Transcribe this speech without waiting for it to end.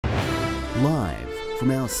Live from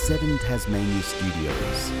our 7 Tasmania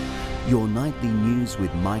studios, your nightly news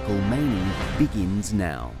with Michael Maney begins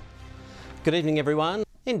now. Good evening, everyone.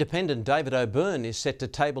 Independent David O'Byrne is set to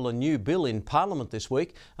table a new bill in Parliament this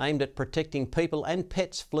week aimed at protecting people and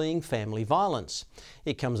pets fleeing family violence.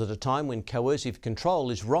 It comes at a time when coercive control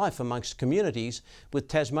is rife amongst communities, with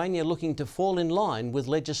Tasmania looking to fall in line with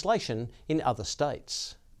legislation in other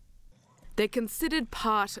states. They're considered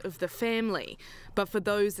part of the family, but for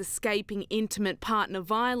those escaping intimate partner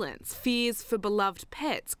violence, fears for beloved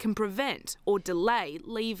pets can prevent or delay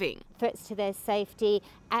leaving. Threats to their safety,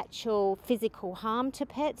 actual physical harm to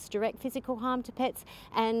pets, direct physical harm to pets,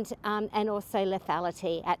 and also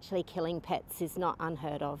lethality. Actually killing pets is not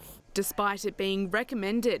unheard of. Despite it being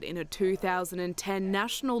recommended in a 2010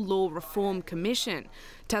 National Law Reform Commission,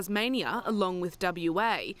 Tasmania, along with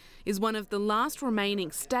WA, is one of the last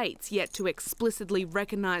remaining states yet to explicitly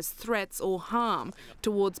recognise threats or harm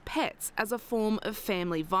towards pets as a form of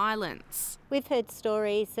family violence. We've heard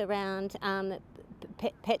stories around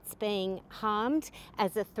pets being harmed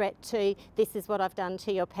as a threat to this is what I've done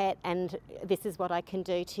to your pet and this is what I can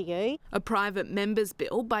do to you. A private member's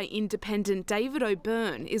bill by independent David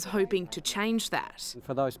O'Byrne is hoping to change that.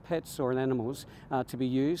 For those pets or animals to be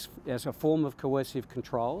used as a form of coercive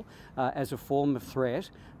control, as a form of threat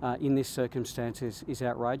in this circumstance is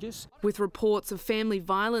outrageous. With reports of family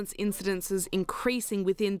violence incidences increasing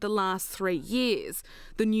within the last 3 years,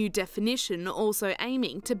 the new definition also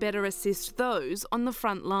aiming to better assist those on the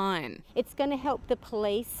front line. It's going to help the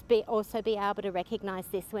police also be able to recognise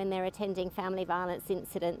this when they're attending family violence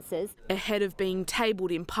incidences. Ahead of being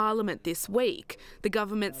tabled in Parliament this week, the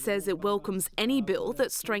government says it welcomes any bill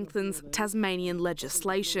that strengthens Tasmanian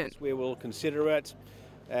legislation. We will consider it,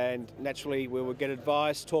 and naturally we will get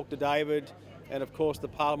advice, talk to David, and of course the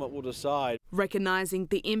Parliament will decide. Recognising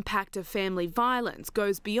the impact of family violence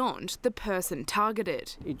goes beyond the person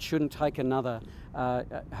targeted. It shouldn't take another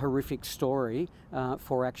horrific story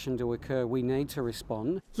for action to occur. We need to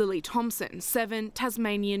respond. Lily Thompson, 7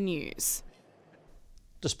 Tasmania News.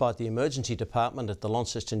 Despite the emergency department at the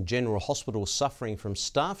Launceston General Hospital suffering from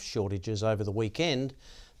staff shortages over the weekend,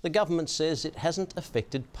 the government says it hasn't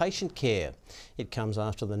affected patient care. It comes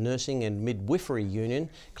after the Nursing and Midwifery Union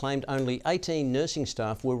claimed only 18 nursing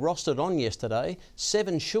staff were rostered on yesterday,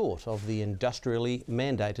 7 short of the industrially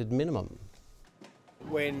mandated minimum.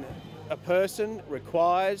 When a person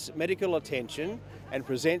requires medical attention and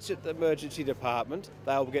presents at the emergency department,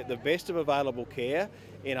 they will get the best of available care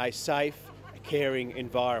in a safe, caring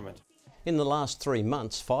environment. In the last 3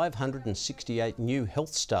 months, 568 new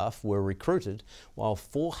health staff were recruited, while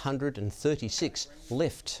 436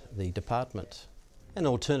 left the department. An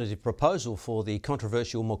alternative proposal for the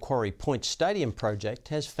controversial Macquarie Point Stadium project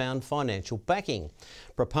has found financial backing.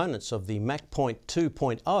 Proponents of the Mac Point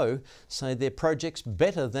 2.0 say their project's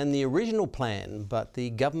better than the original plan, but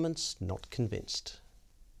the government's not convinced.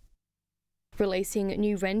 Releasing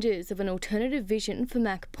new renders of an alternative vision for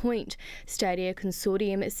Mac Point, Stadia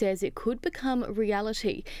Consortium says it could become a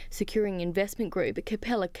reality, securing investment group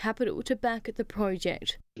Capella Capital to back the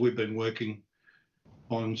project. We've been working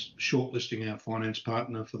on shortlisting our finance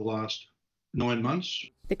partner for the last 9 months.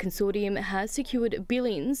 The consortium has secured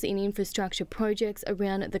billions in infrastructure projects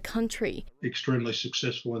around the country. Extremely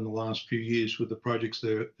successful in the last few years with the projects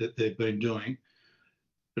that they've been doing,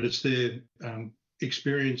 but it's their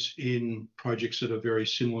experience in projects that are very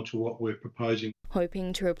similar to what we're proposing.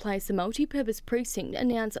 Hoping to replace the multi-purpose precinct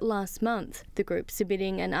announced last month, the group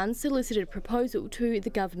submitting an unsolicited proposal to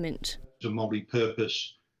the government. It's a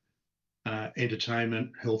multi-purpose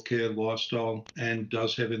entertainment, healthcare, lifestyle, and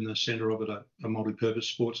does have in the centre of it a multi-purpose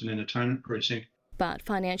sports and entertainment precinct. But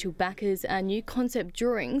financial backers and new concept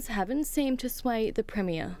drawings haven't seemed to sway the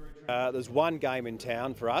Premier. There's one game in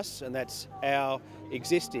town for us, and that's our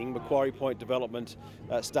existing Macquarie Point development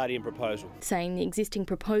stadium proposal. Saying the existing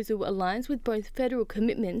proposal aligns with both federal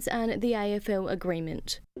commitments and the AFL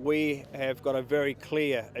agreement. We have got a very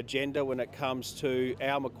clear agenda when it comes to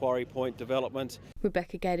our Macquarie Point development.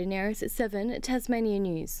 Rebecca Gaidaneris at 7 Tasmania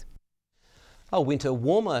News. A winter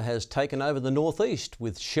warmer has taken over the northeast,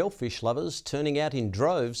 with shellfish lovers turning out in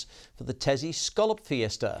droves for the Tassie Scallop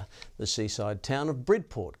Fiesta, the seaside town of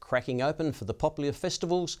Bridport cracking open for the popular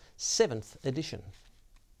festival's 7th edition.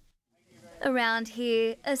 Around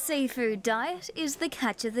here, a seafood diet is the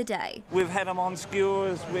catch of the day. We've had them on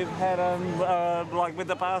skewers, we've had them like with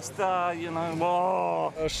the pasta, you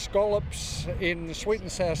know. Scallops in sweet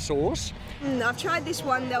and sour sauce. I've tried this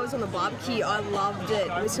one that was on the barbecue. I loved it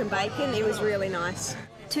with some bacon. It was really nice.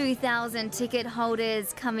 2,000 ticket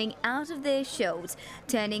holders coming out of their shells,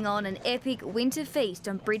 turning on an epic winter feast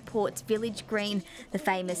on Bridport's Village Green, the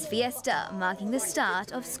famous fiesta marking the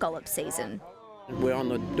start of scallop season. We're on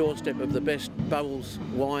the doorstep of the best bubbles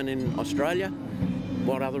wine in Australia.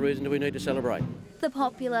 What other reason do we need to celebrate? The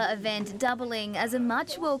popular event doubling as a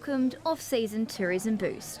much welcomed off-season tourism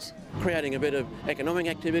boost. Creating a bit of economic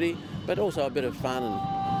activity, but also a bit of fun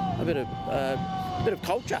and a bit of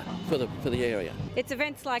culture for the area. It's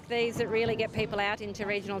events like these that really get people out into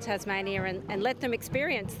regional Tasmania and let them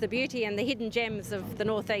experience the beauty and the hidden gems of the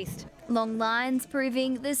northeast. Long lines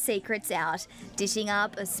proving the secret's out, dishing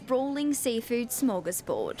up a sprawling seafood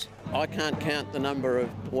smorgasbord. I can't count the number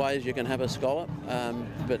of ways you can have a scallop,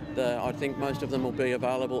 but I think most of them will be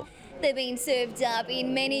available. They're being served up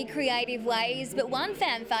in many creative ways, but one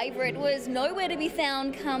fan favourite was nowhere to be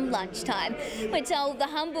found come lunchtime. We're told the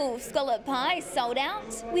humble scallop pie sold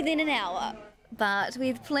out within an hour. But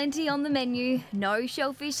with plenty on the menu, no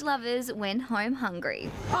shellfish lovers went home hungry.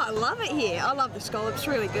 Oh, I love it here. I love the scallops,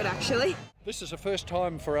 really good actually. This is the first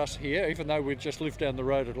time for us here, even though we just lived down the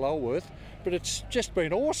road at Lulworth, but it's just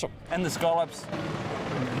been awesome. And the scallops,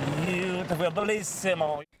 beautiful,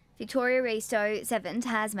 bellissimo. Victoria Risto, 7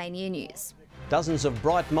 Tasmania News. Dozens of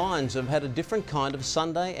bright minds have had a different kind of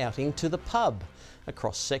Sunday outing to the pub. A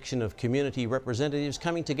cross-section of community representatives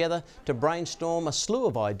coming together to brainstorm a slew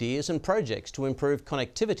of ideas and projects to improve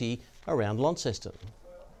connectivity around Launceston.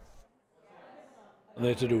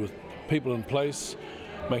 They're to do with people in place,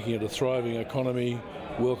 making it a thriving economy,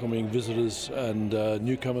 welcoming visitors and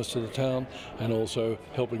newcomers to the town, and also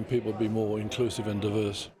helping people be more inclusive and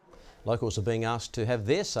diverse. Locals are being asked to have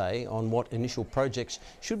their say on what initial projects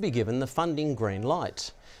should be given the funding green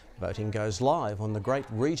light. Voting goes live on the Great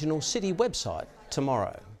Regional City website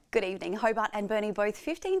tomorrow. Good evening. Hobart and Burnie both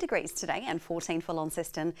 15 degrees today and 14 for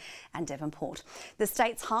Launceston and Devonport. The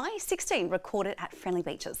state's high, 16, recorded at Friendly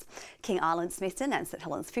Beaches. King Island, Smithton and St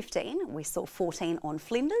Helens 15. We saw 14 on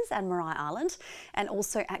Flinders and Marai Island and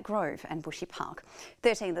also at Grove and Bushy Park.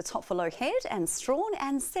 13 the top for Low Head and Strawn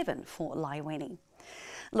and 7 for Lyweni.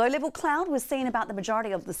 Low-level cloud was seen about the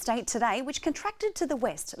majority of the state today, which contracted to the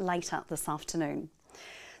west later this afternoon.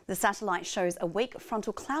 The satellite shows a weak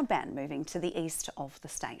frontal cloud band moving to the east of the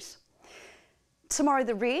state. Tomorrow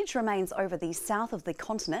the ridge remains over the south of the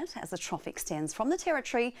continent as the trough extends from the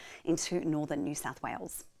Territory into northern New South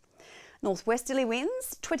Wales. Northwesterly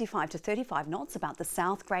winds 25 to 35 knots about the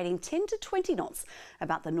south, grading 10 to 20 knots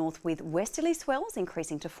about the north, with westerly swells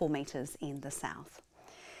increasing to 4 metres in the south.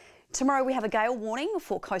 Tomorrow we have a gale warning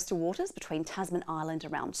for coastal waters between Tasman Island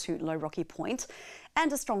around to Low Rocky Point,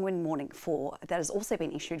 and a strong wind warning that has also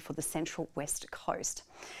been issued for the central west coast.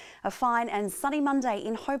 A fine and sunny Monday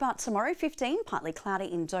in Hobart tomorrow, 15, partly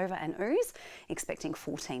cloudy in Dover and Ouse, expecting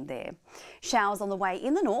 14 there. Showers on the way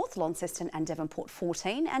in the north, Launceston and Devonport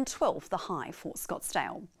 14 and 12 the high for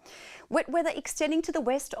Scottsdale. Wet weather extending to the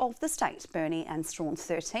west of the state, Burnie and Strawn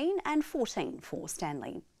 13 and 14 for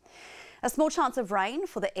Stanley. A small chance of rain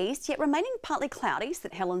for the east, yet remaining partly cloudy,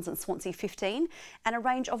 St Helens and Swansea 15, and a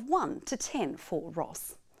range of 1 to 10 for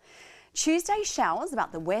Ross. Tuesday, showers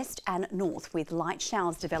about the west and north, with light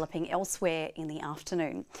showers developing elsewhere in the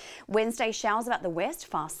afternoon. Wednesday, showers about the west,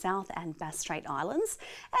 far south and Bass Strait Islands.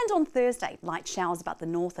 And on Thursday, light showers about the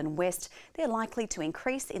north and west. They're likely to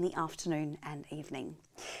increase in the afternoon and evening.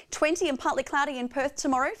 20 and partly cloudy in Perth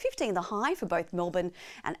tomorrow, 15 the high for both Melbourne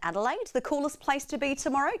and Adelaide. The coolest place to be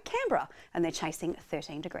tomorrow, Canberra, and they're chasing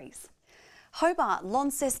 13 degrees. Hobart,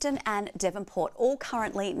 Launceston and Devonport all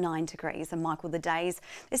currently 9 degrees, and Michael, the days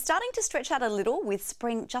they're starting to stretch out a little with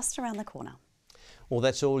spring just around the corner. Well,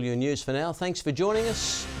 that's all your news for now. Thanks for joining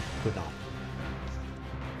us. Good night.